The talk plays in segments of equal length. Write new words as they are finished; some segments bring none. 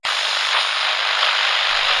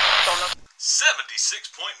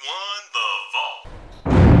76.1 The Vault.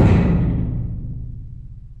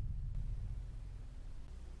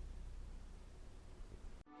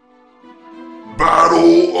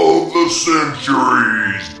 Battle of the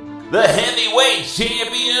Centuries. The heavyweight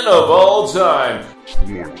champion of all time.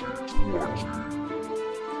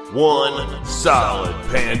 2020. One solid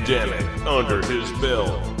pandemic under his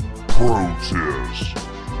belt. Protests.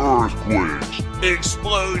 Earthquakes.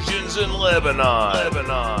 Explosions in Lebanon.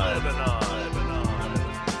 2020.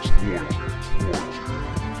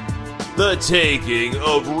 The taking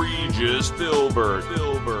of Regis Philbert.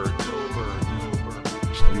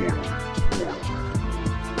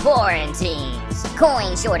 2020. Quarantines,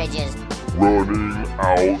 coin shortages, Running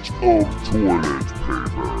out of toilet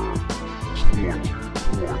paper.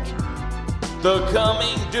 2020. The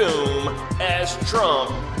coming doom as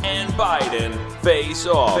Trump and Biden face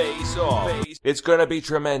off. It's gonna be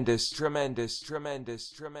tremendous.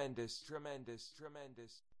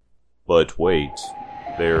 But wait,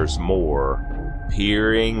 there's more.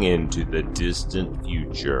 Peering into the distant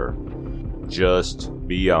future, just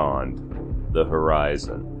beyond the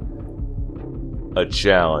horizon. A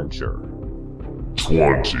challenger.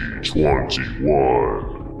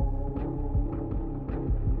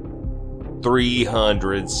 2021.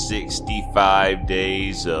 365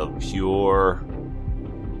 days of pure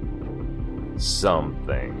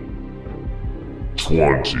something.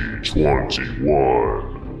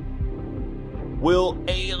 2021. Will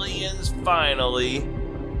aliens finally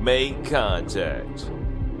make contact?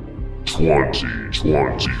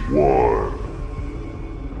 2021.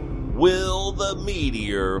 Will the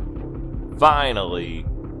meteor finally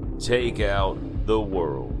take out the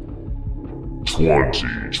world?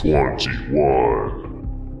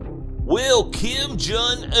 2021. Will Kim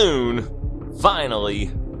Jong-un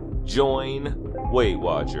finally join Weight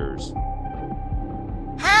Watchers?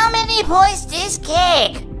 how many points this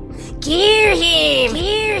cake? Hear him!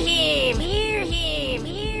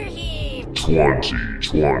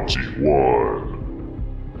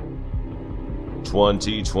 2021.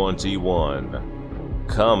 2021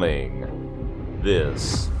 coming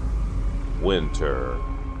this winter.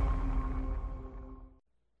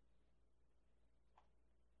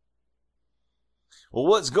 Well,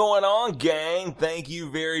 what's going on, gang? Thank you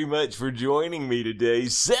very much for joining me today.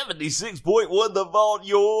 76.1 The Vault,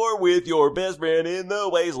 you're with your best friend in the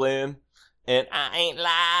wasteland. And I ain't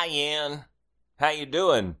lying. How you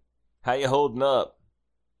doing? How you holding up?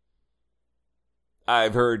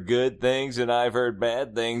 I've heard good things and I've heard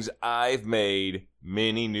bad things. I've made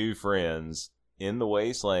many new friends in the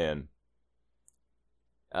wasteland.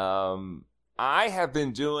 I have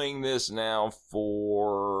been doing this now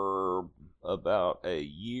for about a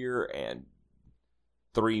year and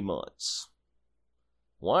 3 months.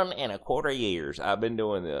 1.25 years I've been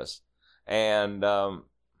doing this. And the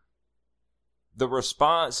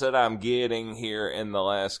response that I'm getting here in the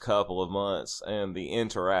last couple of months and the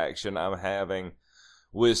interaction I'm having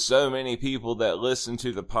with so many people that listen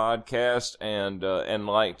to the podcast and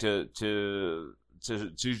like to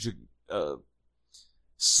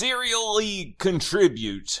serially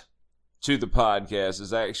contribute to the podcast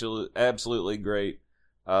is actually absolutely great.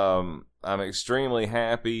 I'm extremely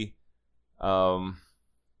happy.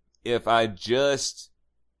 If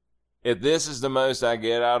this is the most I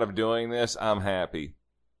get out of doing this, I'm happy.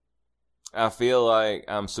 I feel like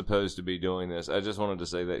I'm supposed to be doing this. I just wanted to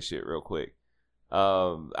say that shit real quick.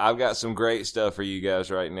 I've got some great stuff for you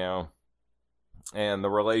guys right now. And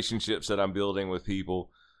the relationships that I'm building with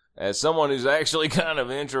people, as someone who's actually kind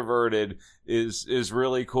of introverted, is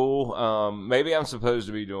really cool. Maybe I'm supposed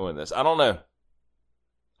to be doing this. I don't know,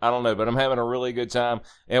 but I'm having a really good time.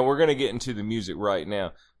 And we're going to get into the music right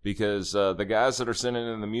now. Because the guys that are sending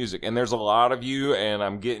in the music, and there's a lot of you, and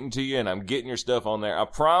I'm getting to you, and I'm getting your stuff on there. I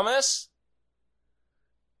promise.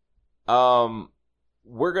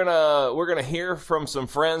 We're gonna hear from some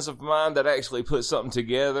friends of mine that actually put something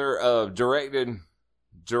together, directed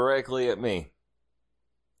directly at me,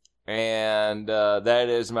 and that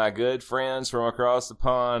is my good friends from across the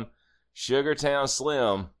pond, Sugartown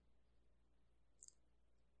Slim,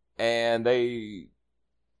 and they.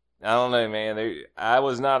 I don't know, man. I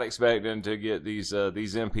was not expecting to get these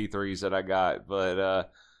MP3s that I got,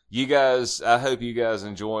 but you guys, I hope you guys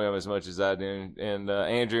enjoy them as much as I do. And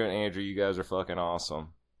Andrew, you guys are fucking awesome.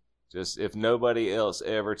 Just if nobody else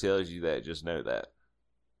ever tells you that, just know that.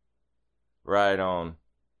 Right on.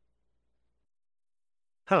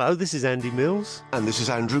 Hello, this is Andy Mills. And this is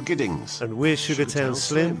Andrew Giddings. And we're Sugartown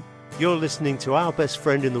Slim. You're listening to Our Best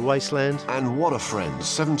Friend in the Wasteland. And What a Friend,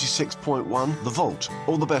 76.1 The Vault.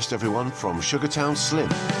 All the best, everyone, from Sugartown Slim.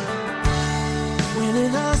 When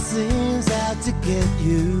it all seems everyone's out to get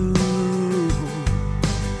you.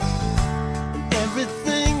 And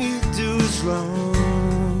everything you do is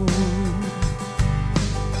wrong.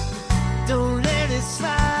 Don't let it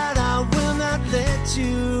slide, I will not let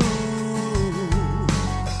you.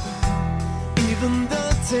 Even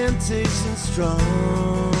though temptation's strong,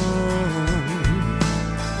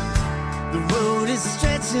 the road is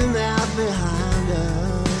stretching out behind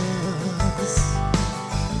us,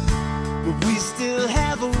 but we still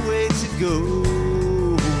have a way to go.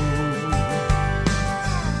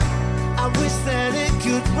 I wish that it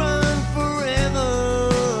could run forever,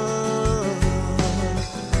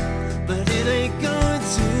 but it ain't going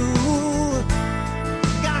to.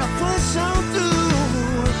 Gotta push on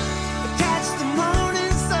through, catch the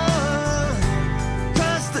morning sun,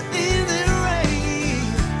 cross the evening rain,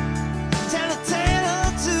 tell a tale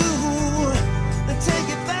or two, and take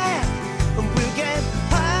it back, and we'll get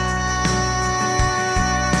high,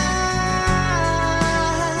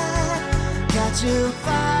 catching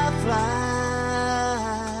fireflies.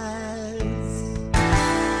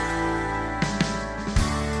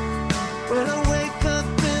 When I wake up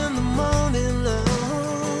in the morning,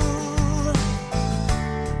 love,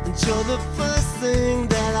 and you're the first thing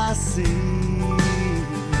that I see.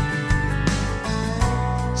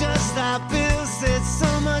 Just like Bill said,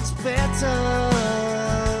 so much better.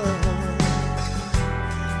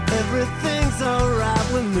 Everything's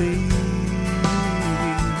alright with me.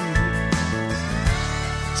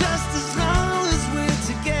 Just as long as we're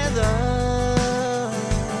together,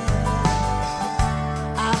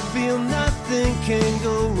 I feel nothing can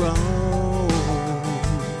go wrong.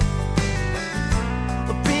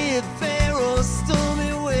 Be it fair or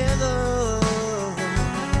stormy weather,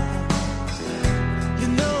 you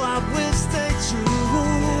know I will stay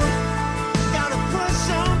true. Gotta push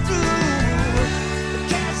on through,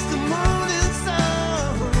 catch the morning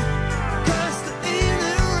sun, cross the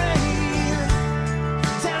evening rain,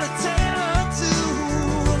 tell a tale or two,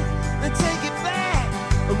 and take it back,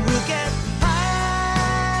 and we'll get high,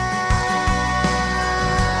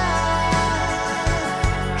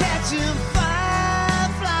 catching fireflies.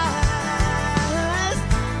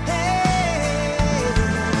 Hey.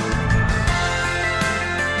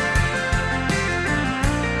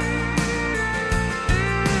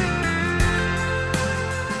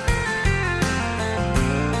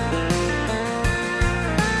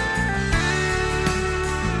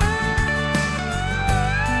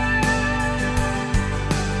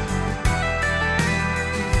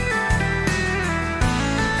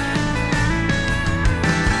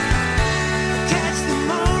 Catch the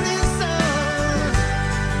morning sun,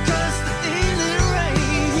 cross the evening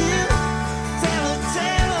rain, tell a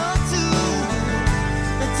tale or two,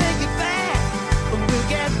 and take it back, and we'll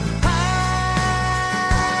get high,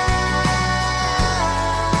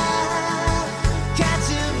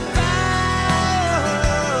 catching fire,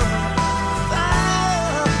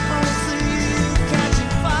 wanna see you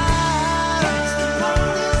catching fire. Catch the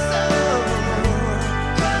morning sun,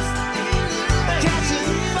 cross the evening rain, catching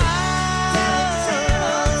fire, tell a tale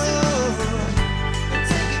or two, and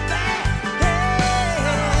take it back. Yeah,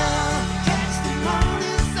 catch the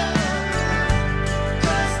morning sun,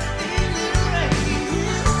 cross the evening rain,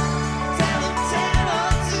 tell a tale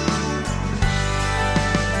or two.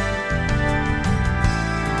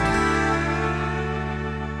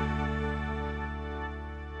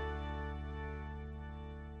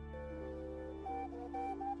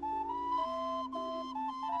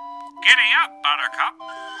 Giddy up, Buttercup.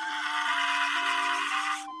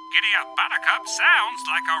 Giddy up, Buttercup sounds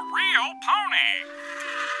like a real pony.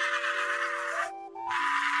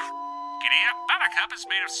 Giddy up, Buttercup is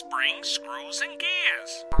made of springs, screws, and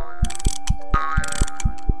gears.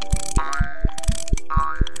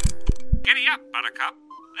 Giddy up, Buttercup.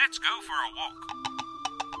 Let's go for a walk.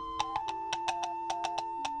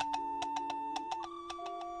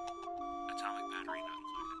 Atomic battery not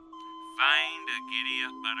included. Find a Giddy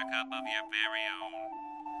Up Buttercup of your very own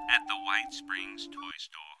at the White Springs Toy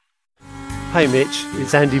Store. Hey Mitch,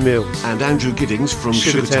 it's Andy Mills. And Andrew Giddings from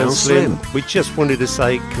Sugartown Sugartown Slim. We just wanted to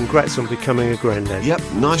say congrats on becoming a granddad. Yep,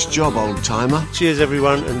 nice job, old timer. Cheers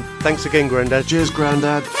everyone, and thanks again, Grandad. Cheers,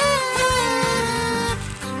 Grandad.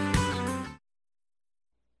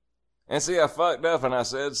 And see, I fucked up and I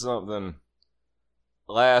said something in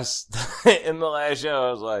the last show.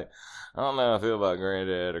 I was like, I don't know how I feel about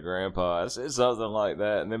granddad or grandpa. I said something like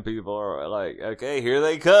that, and then people are like, okay, here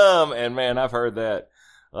they come. And man, I've heard that,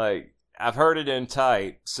 like, I've heard it in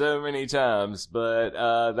tight so many times, but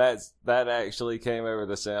that actually came over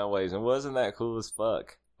the sound waves, and wasn't that cool as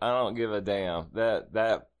fuck? I don't give a damn.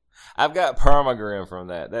 That I've got permagrin from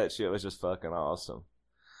that. That shit was just fucking awesome.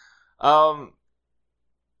 Well,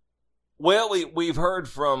 we've heard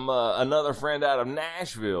from another friend out of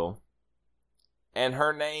Nashville, and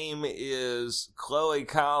her name is Chloe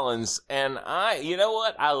Collins. And you know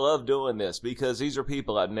what? I love doing this because these are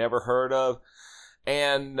people I've never heard of.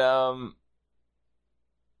 And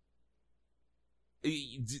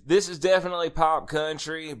this is definitely pop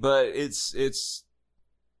country, but it's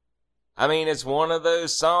one of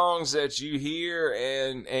those songs that you hear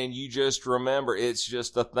and you just remember it's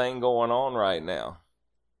just a thing going on right now.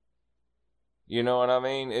 You know what I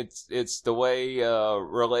mean? It's the way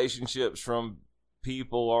relationships from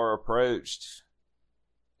people are approached,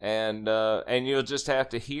 and you'll just have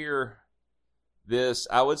to hear this.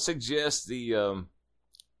 I would suggest the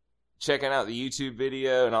checking out the YouTube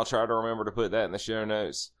video, and I'll try to remember to put that in the show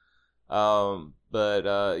notes.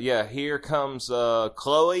 But here comes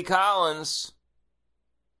Chloe Collins.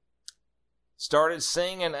 Started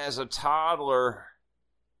singing as a toddler.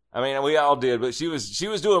 I mean, we all did, but she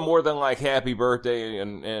was doing more than like Happy Birthday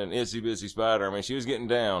and Itsy Bitsy Spider. I mean, she was getting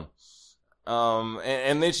down.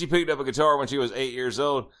 And then she picked up a guitar when she was 8 years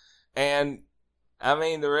old. And, I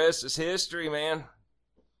mean, the rest is history, man.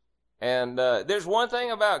 And there's one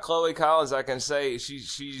thing about Chloe Collins I can say. She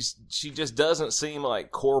just doesn't seem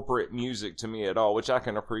like corporate music to me at all, which I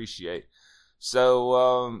can appreciate.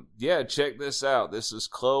 So, check this out. This is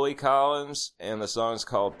Chloe Collins, and the song's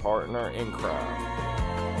called Partner in Crime.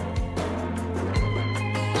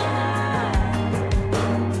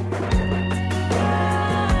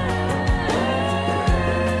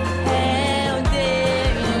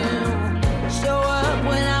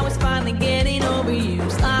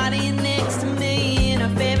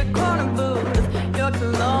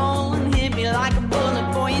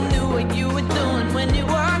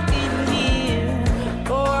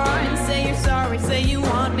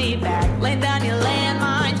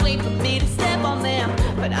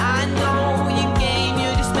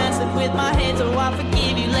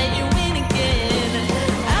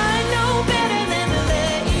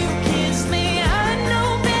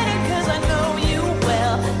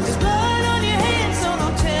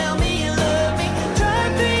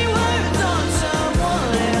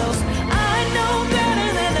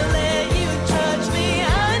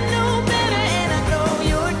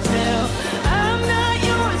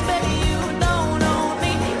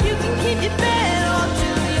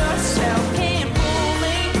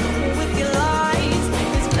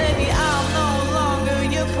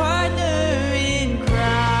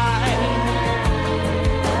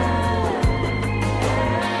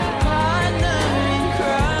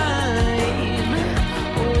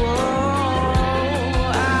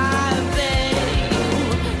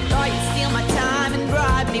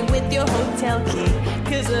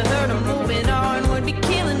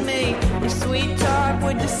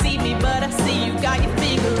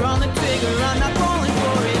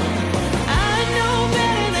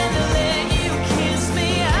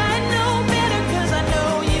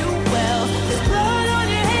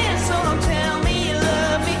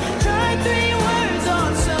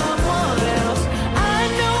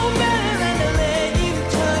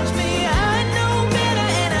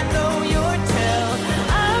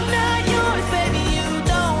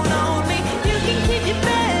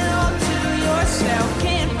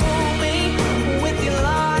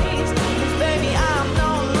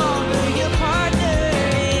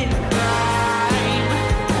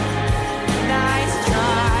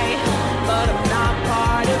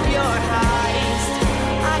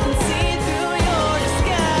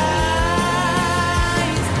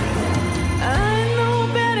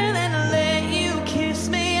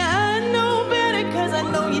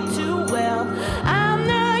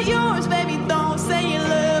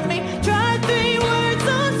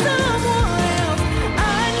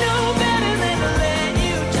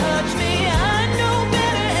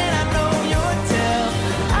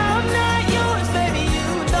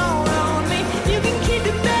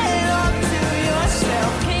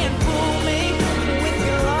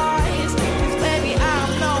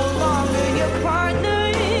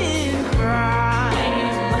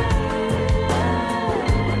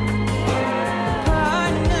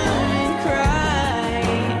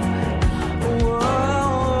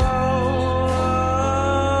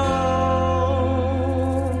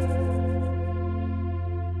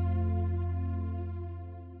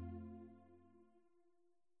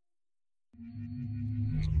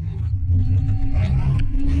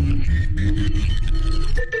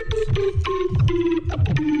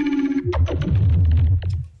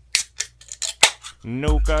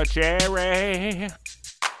 Nuka Cherry.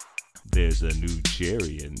 There's a new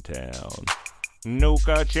cherry in town.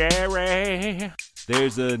 Nuka Cherry.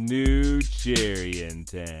 There's a new cherry in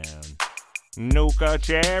town. Nuka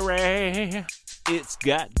Cherry. It's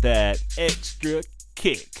got that extra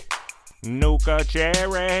kick. Nuka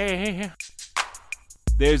Cherry.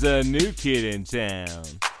 There's a new kid in town.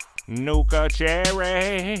 Nuka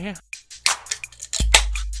Cherry.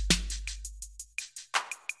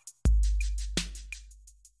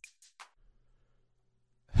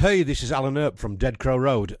 Hey, this is Alan Earp from Dead Crow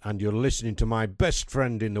Road, and you're listening to my best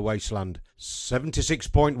friend in the wasteland,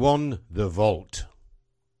 76.1 The Vault.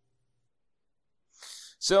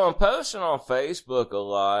 So I'm posting on Facebook a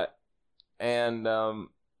lot, and I'm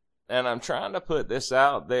trying to put this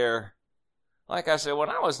out there. Like I said, when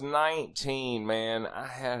I was 19, man,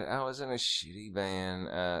 I was in a shitty band.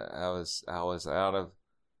 I was out of,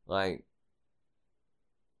 like,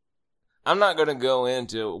 I'm not going to go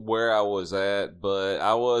into where I was at, but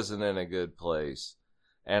I wasn't in a good place.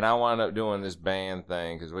 And I wound up doing this band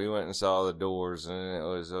thing because we went and saw the Doors, and it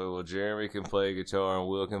was, well, Jeremy can play guitar and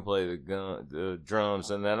Will can play the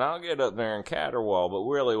drums, and then I'll get up there and caterwaul. But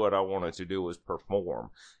really what I wanted to do was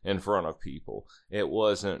perform in front of people. It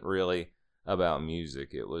wasn't really about music.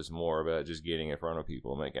 It was more about just getting in front of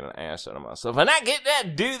people and making an ass out of myself. And I get to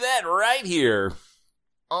do that right here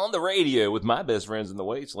on the radio with my best friends in the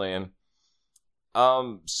wasteland.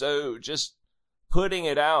 So just putting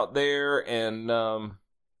it out there and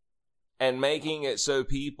making it so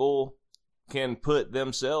people can put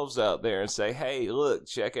themselves out there and say, hey, look,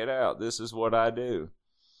 check it out. This is what I do.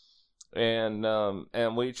 And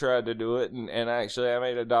we tried to do it, and actually I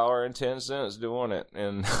made $1.10 doing it.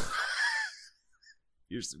 And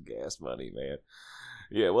here's some gas money, man.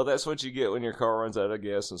 Yeah, well, that's what you get when your car runs out of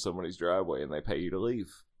gas in somebody's driveway and they pay you to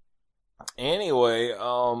leave. Anyway,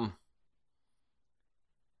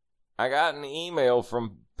 I got an email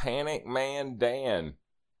from Panic Man Dan.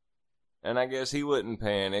 And I guess he wouldn't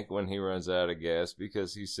panic when he runs out of gas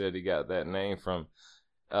because he said he got that name from,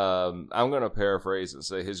 I'm going to paraphrase and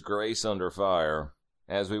say, His Grace Under Fire,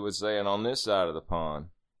 as we would say it on this side of the pond.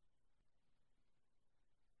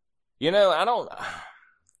 You know,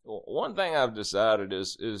 one thing I've decided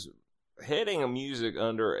is hitting a music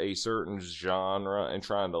under a certain genre and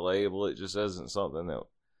trying to label it just isn't something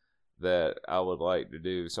that I would like to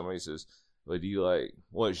do. Somebody says, well,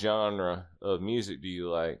 what genre of music do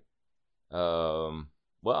you like? Well,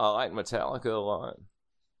 I like Metallica a lot.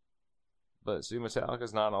 But see,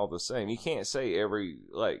 Metallica's not all the same. You can't say they're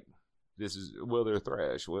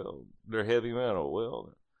thrash. Well, they're heavy metal.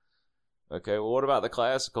 Well, okay, well, what about the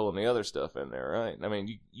classical and the other stuff in there, right? I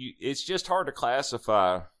mean, it's just hard to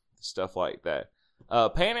classify stuff like that.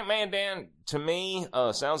 Panic Man Dan, to me,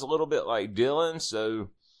 sounds a little bit like Dylan, so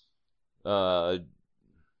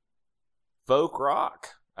folk rock,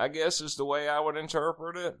 I guess, is the way I would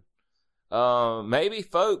interpret it. Maybe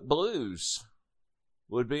folk blues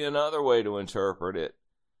would be another way to interpret it.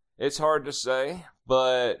 It's hard to say,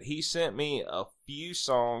 but he sent me a few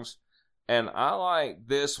songs, and I like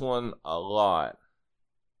this one a lot.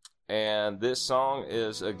 And this song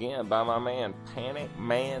is, again, by my man, Panic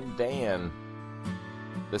Man Dan.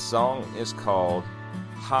 The song is called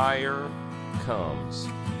Higher Comes.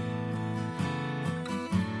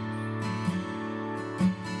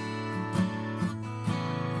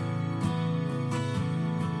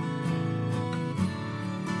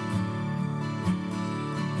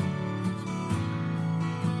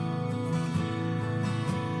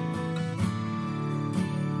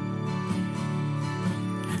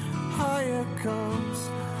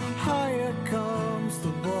 Higher comes the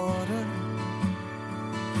water.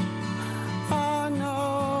 I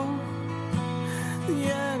know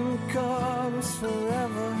the end comes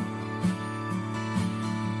forever.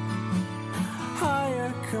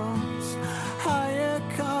 Higher comes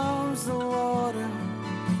the water.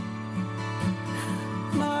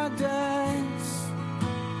 My days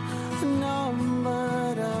are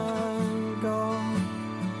numbered and gone.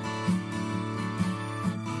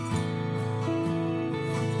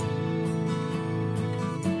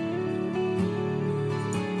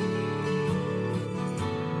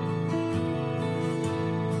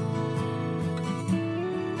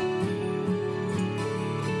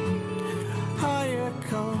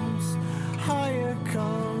 Higher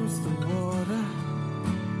comes the water.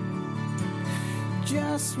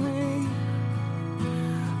 Just me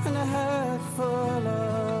and a head full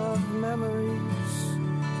of memories.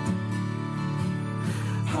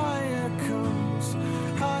 Higher comes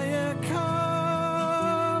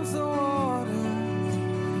the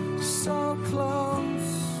water. So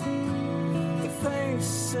close, the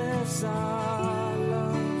faces I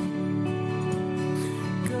love.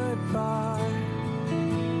 Goodbye,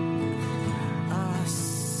 I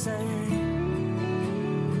say.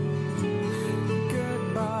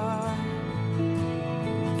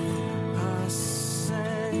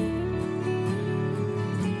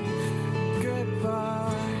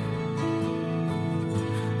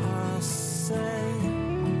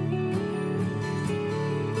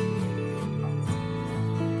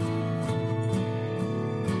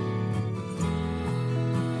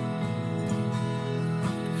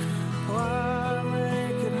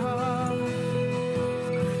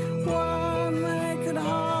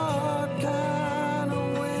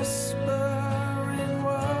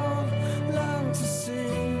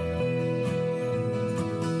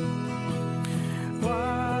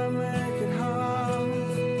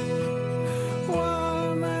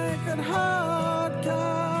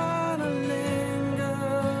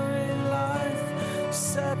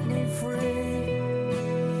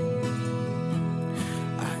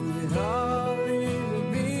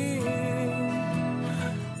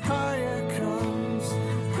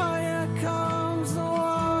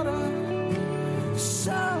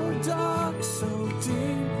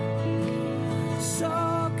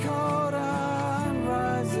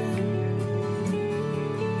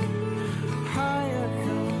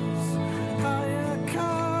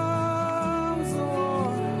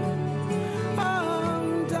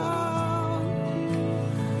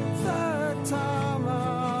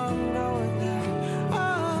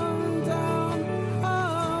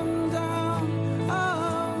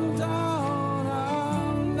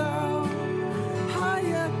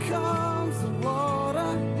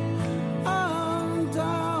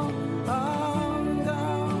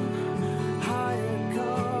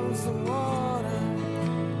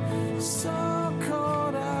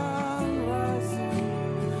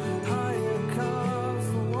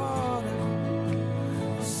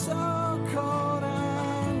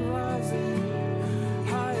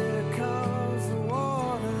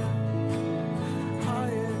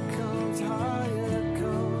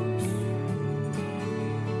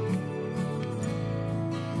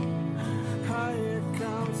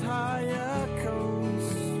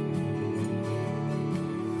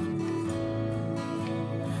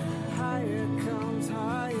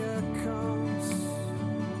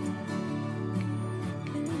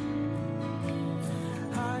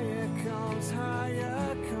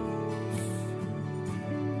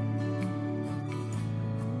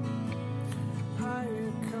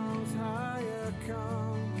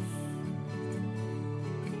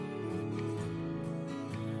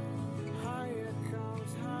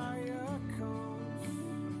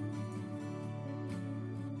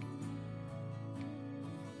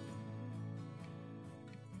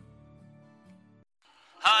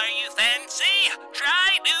 fancy?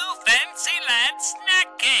 Try new Fancy Lad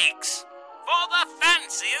snack cakes for the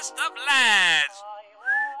fanciest of lads.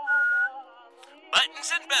 Buttons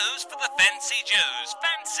and bows for the Fancy Joes,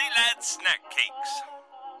 Fancy Lad snack cakes.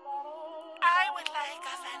 I would like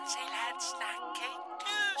a Fancy Lad snack cake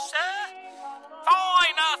too, sir.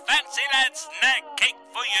 Fine, a Fancy Lad snack cake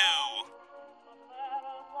for you.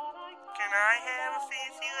 Can I have a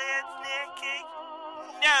Fancy Lad snack cake?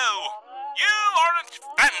 No, you aren't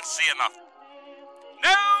fancy enough.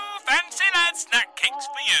 No Fancy Lad snack cakes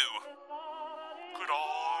for you. Could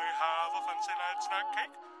I have a Fancy Lad snack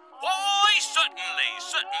cake? Why,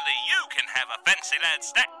 certainly you can have a Fancy Lad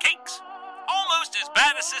snack cakes. Almost as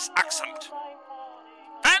bad as this accent.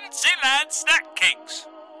 Fancy Lad snack cakes.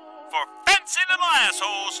 For fancy little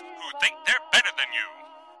assholes who think they're better than you.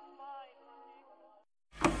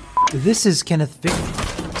 This is Kenneth Vick.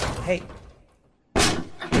 Hey,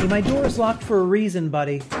 my door's locked for a reason,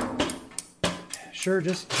 buddy. Sure,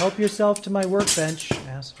 just help yourself to my workbench,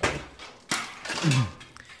 asshole.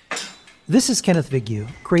 This is Kenneth Vigue,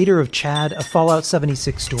 creator of Chad, a Fallout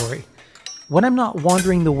 76 story. When I'm not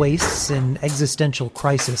wandering the wastes in existential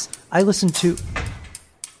crisis, I listen to...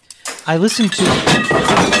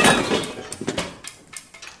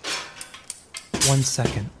 One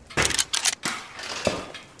second.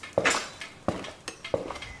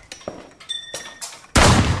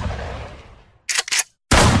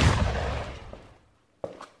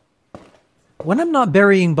 When I'm not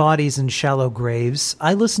burying bodies in shallow graves,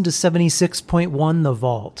 I listen to 76.1 The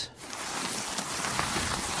Vault.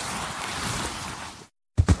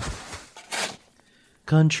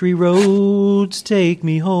 Country roads take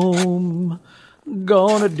me home.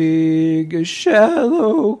 Gonna dig a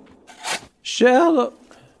shallow.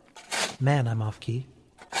 Man, I'm off key.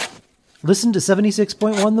 Listen to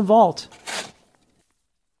 76.1 The Vault.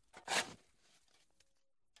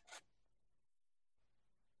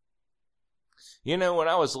 You know, when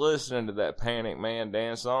I was listening to that Panic Man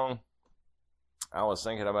Dan song, I was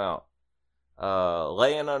thinking about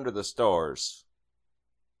laying under the stars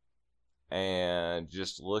and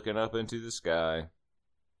just looking up into the sky.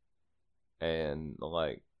 And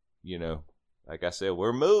like, you know, like I said,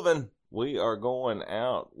 we're moving. We are going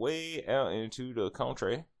out, way out into the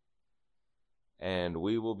country. And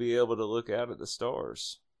we will be able to look out at the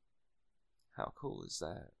stars. How cool is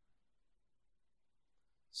that?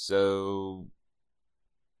 So...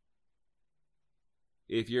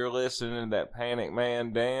 if you're listening to that Panic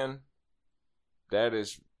Man Dan, that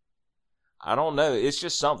is, I don't know. It's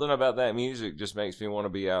just something about that music just makes me want to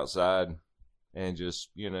be outside and just,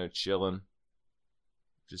 you know, chilling.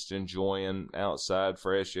 Just enjoying outside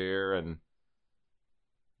fresh air and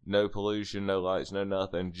no pollution, no lights, no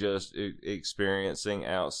nothing. Just experiencing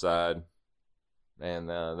outside. And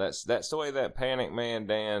that's the way that Panic Man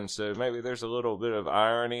Dan, so maybe there's a little bit of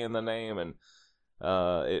irony in the name and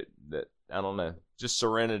I don't know. Just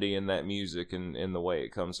serenity in that music and in the way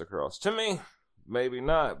it comes across. To me, maybe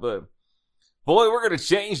not, but boy, we're going to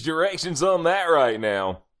change directions on that right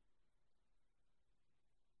now.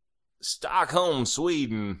 Stockholm,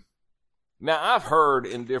 Sweden. Now, I've heard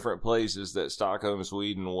in different places that Stockholm,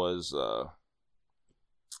 Sweden was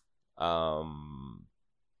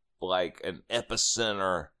like an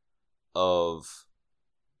epicenter of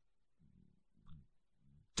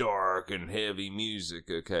dark and heavy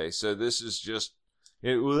music. Okay, so this is just...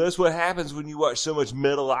 well, that's what happens when you watch so much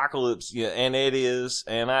Metalocalypse, yeah, and it is,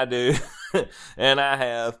 and I do, and I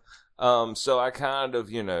have. So I kind of,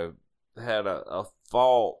 you know, had a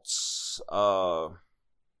false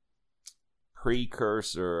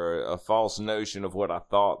precursor, a false notion of what I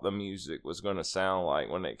thought the music was going to sound like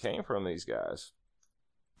when it came from these guys.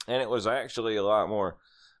 And it was actually a lot more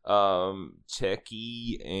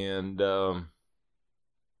techy and...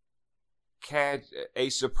 a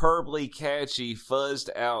superbly catchy, fuzzed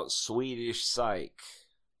out Swedish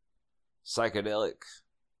psychedelic.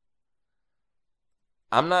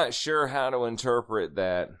 I'm not sure how to interpret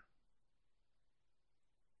that.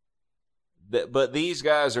 But these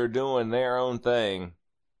guys are doing their own thing,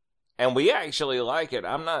 and we actually like it.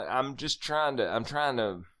 I'm trying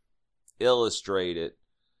to illustrate it,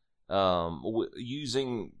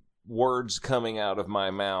 using words coming out of my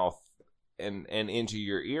mouth and into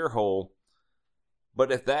your ear hole. But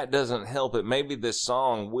if that doesn't help it, maybe this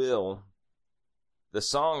song will. The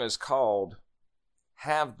song is called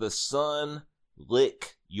Have the Sun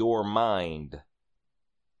Lick Your Mind.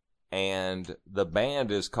 And the band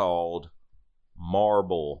is called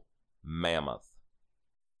Marble Mammoth.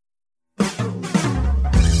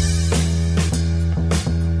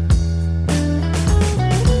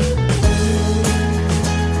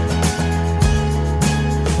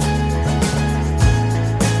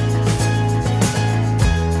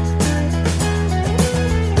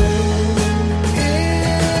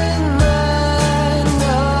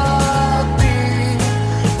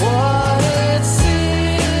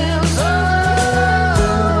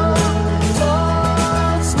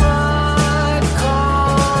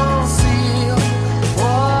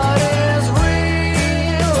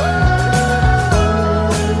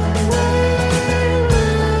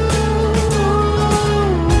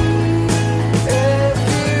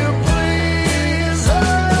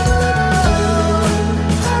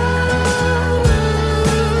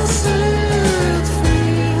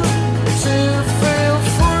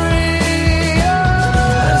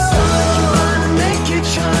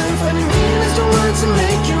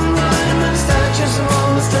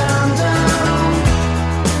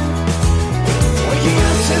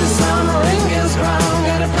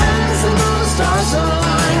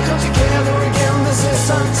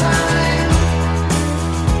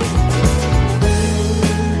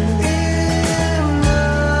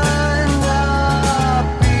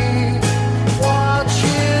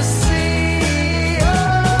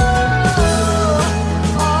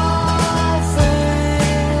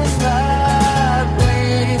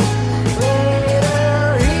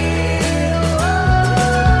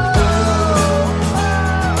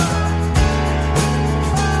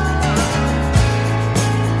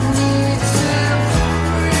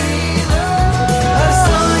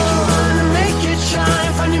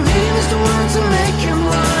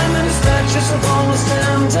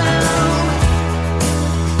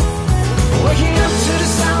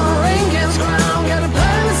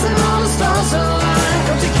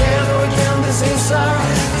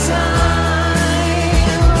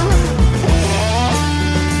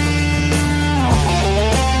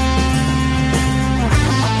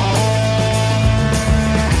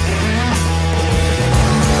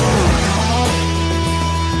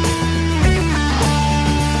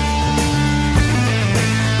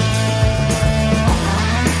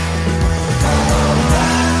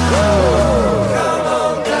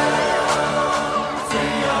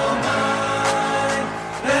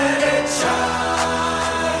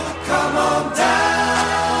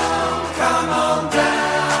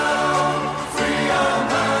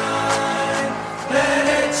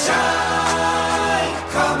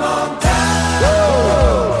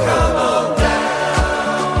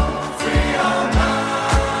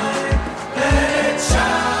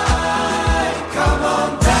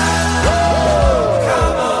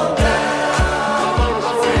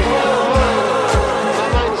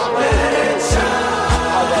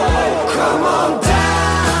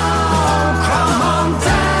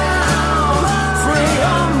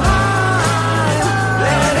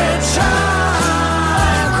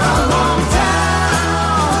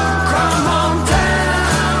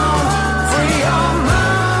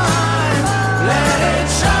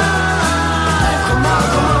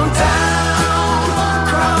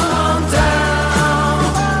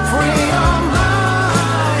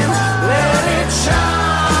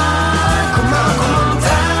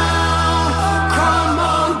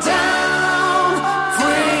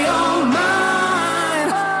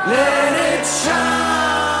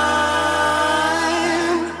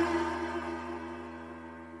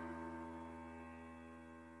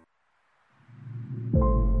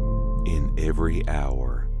 every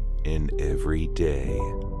hour and every day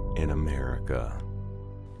in America.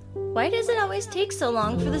 Why does it always take so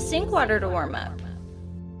long for the sink water to warm up?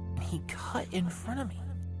 He cut in front of me.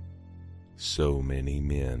 So many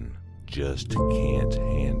men just can't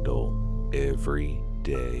handle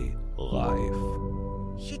everyday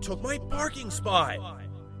life. She took my parking spot.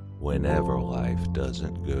 Whenever life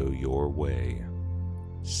doesn't go your way,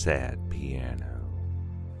 sad piano.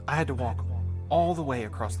 I had to walk all the way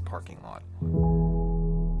across the parking lot.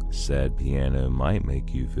 Sad piano might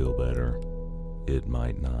make you feel better. It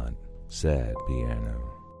might not. Sad piano.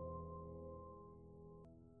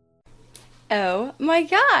 Oh my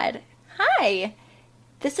god! Hi!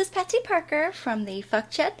 This is Patsy Parker from the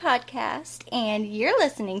Fuck Chat Podcast, and you're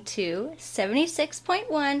listening to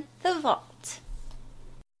 76.1 The Vault.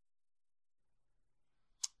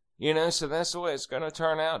 You know, so that's the way it's going to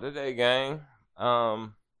turn out today, gang.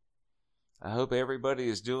 I hope everybody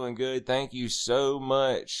is doing good. Thank you so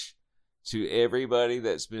much to everybody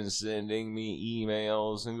that's been sending me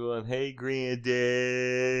emails and going, hey,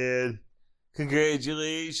 Granddad,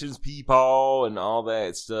 congratulations, people, and all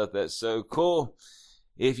that stuff. That's so cool.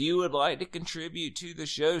 If you would like to contribute to the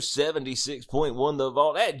show, 76.1 The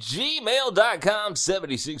Vault at gmail.com,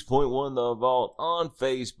 76.1 The Vault on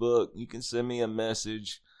Facebook. You can send me a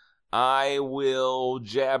message. I will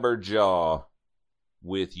jabberjaw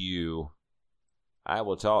with you. I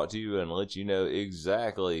will talk to you and let you know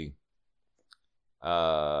exactly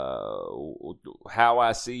how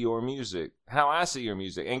I see your music.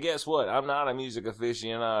 And guess what? I'm not a music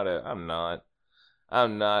aficionado. I'm not.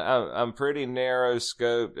 I'm pretty narrow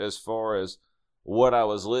scoped as far as what I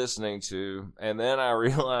was listening to. And then I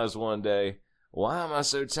realized one day, why am I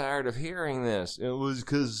so tired of hearing this? It was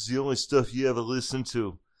because it's the only stuff you ever listen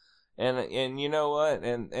to. And you know what?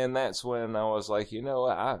 And that's when I was like, you know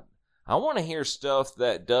what? I want to hear stuff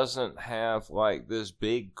that doesn't have like this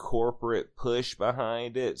big corporate push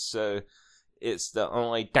behind it. So it's the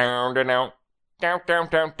only down.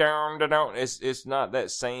 It's not that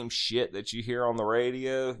same shit that you hear on the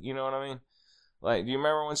radio. You know what I mean? Like, do you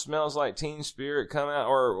remember when Smells Like Teen Spirit come out,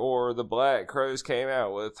 or the Black Crowes came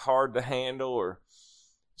out with Hard to Handle, or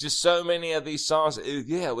just so many of these songs?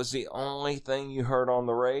 It was the only thing you heard on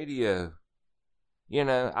the radio. You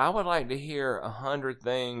know, I would like to hear 100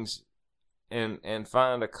 things and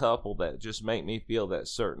find a couple that just make me feel that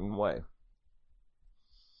certain way.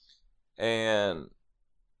 And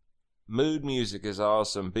mood music is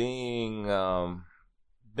awesome. Being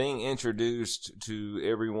introduced to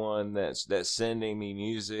everyone that's sending me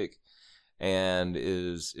music and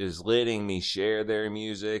is letting me share their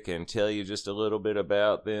music and tell you just a little bit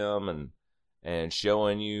about them and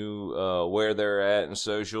showing you where they're at in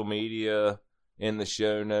social media, in the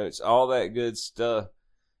show notes, all that good stuff.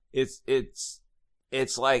 It's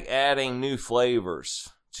like adding new flavors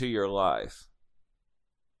to your life.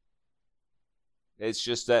 It's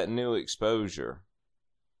just that new exposure.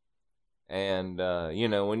 And, you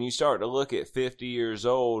know, when you start to look at 50 years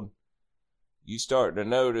old, you start to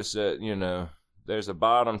notice that, you know, there's a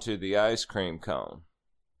bottom to the ice cream cone.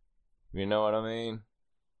 You know what I mean?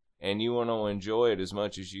 And you want to enjoy it as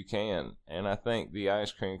much as you can. And I think the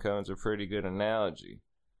ice cream cone's a pretty good analogy,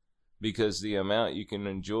 because the amount you can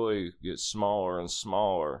enjoy gets smaller and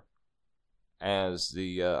smaller as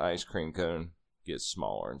the ice cream cone gets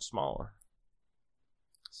smaller and smaller.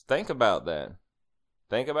 So think about that.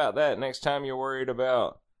 Think about that next time you're worried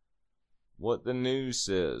about what the news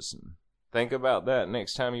says. Think about that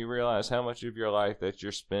next time you realize how much of your life that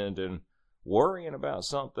you're spending worrying about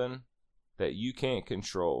something that you can't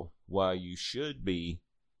control, while you should be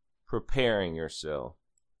preparing yourself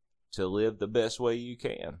to live the best way you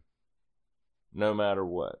can, no matter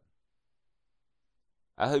what.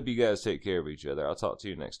 I hope you guys take care of each other. I'll talk to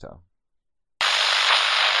you next time.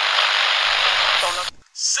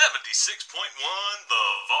 76.1 The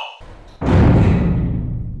Vault.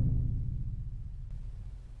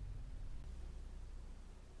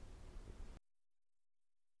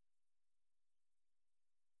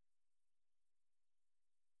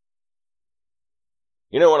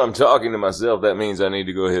 You know, when I'm talking to myself, that means I need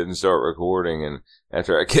to go ahead and start recording. And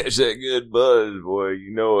after I catch that good buzz, boy,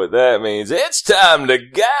 you know what that means. It's time to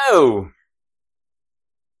go!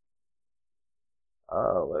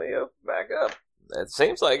 Let me open back up. It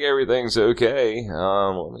seems like everything's okay.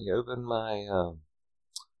 Let me open my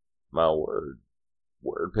my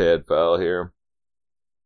WordPad file here.